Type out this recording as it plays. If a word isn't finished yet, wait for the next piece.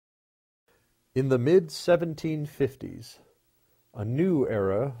In the mid-1750s, a new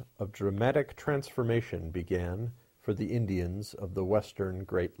era of dramatic transformation began for the Indians of the western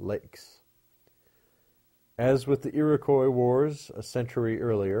Great Lakes. As with the Iroquois Wars a century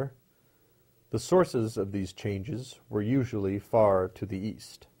earlier, the sources of these changes were usually far to the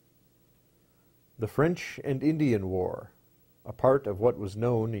east. The French and Indian War, a part of what was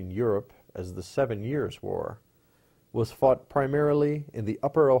known in Europe as the 7 Years' War, was fought primarily in the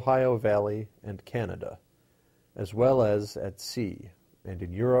upper Ohio Valley and Canada, as well as at sea, and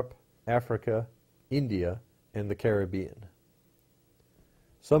in Europe, Africa, India, and the Caribbean.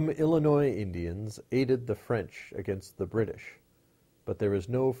 Some Illinois Indians aided the French against the British, but there was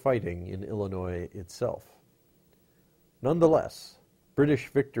no fighting in Illinois itself. Nonetheless, British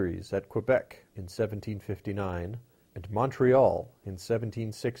victories at Quebec in 1759 and Montreal in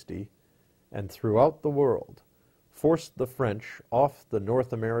 1760, and throughout the world, forced the French off the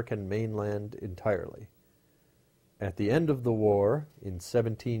North American mainland entirely. At the end of the war, in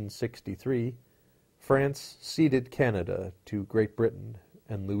 1763, France ceded Canada to Great Britain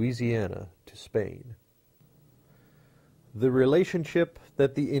and Louisiana to Spain. The relationship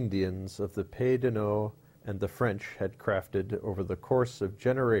that the Indians of the Pays de Nord and the French had crafted over the course of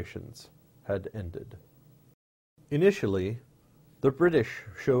generations had ended. Initially, the British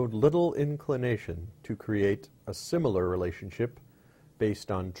showed little inclination to create a similar relationship based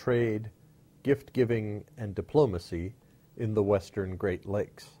on trade, gift-giving, and diplomacy in the western Great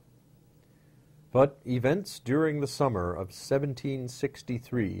Lakes. But events during the summer of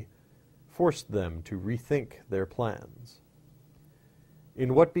 1763 forced them to rethink their plans.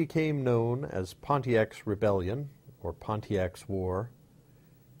 In what became known as Pontiac's Rebellion, or Pontiac's War,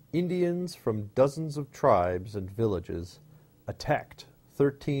 Indians from dozens of tribes and villages attacked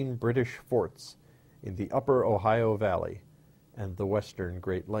 13 British forts in the upper Ohio Valley and the western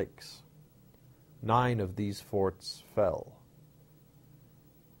Great Lakes. 9 of these forts fell.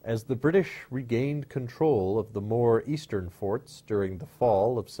 As the British regained control of the more eastern forts during the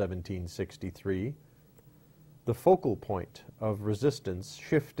fall of 1763, the focal point of resistance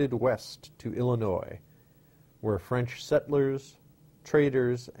shifted west to Illinois, where French settlers,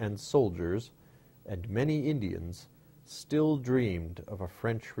 traders, and soldiers, and many Indians still dreamed of a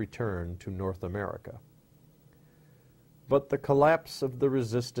French return to North America. But the collapse of the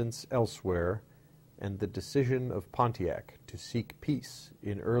resistance elsewhere and the decision of Pontiac to seek peace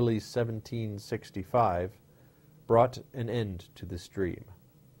in early 1765 brought an end to this dream.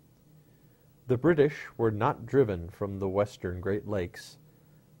 The British were not driven from the western Great Lakes,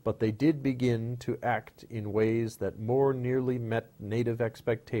 but they did begin to act in ways that more nearly met native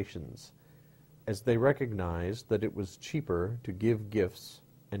expectations, as they recognized that it was cheaper to give gifts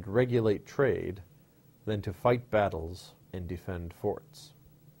and regulate trade than to fight battles and defend forts.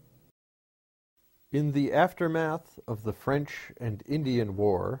 In the aftermath of the French and Indian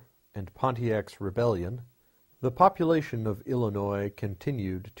War and Pontiac's Rebellion, the population of Illinois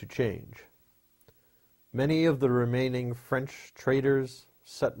continued to change. Many of the remaining French traders,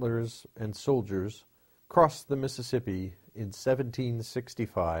 settlers, and soldiers crossed the Mississippi in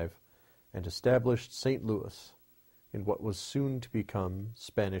 1765 and established St. Louis in what was soon to become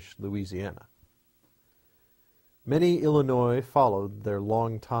Spanish Louisiana. Many Illinois followed their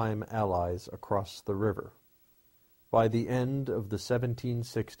longtime allies across the river. By the end of the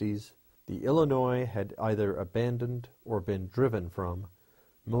 1760s, the Illinois had either abandoned or been driven from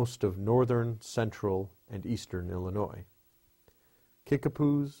most of northern, central, and eastern Illinois.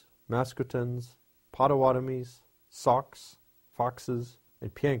 Kickapoos, Mascoutins, Potawatomis, Sauks, Foxes,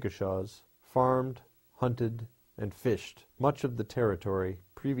 and Piankashaws farmed, hunted, and fished much of the territory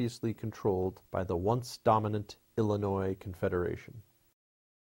previously controlled by the once dominant Illinois Confederation.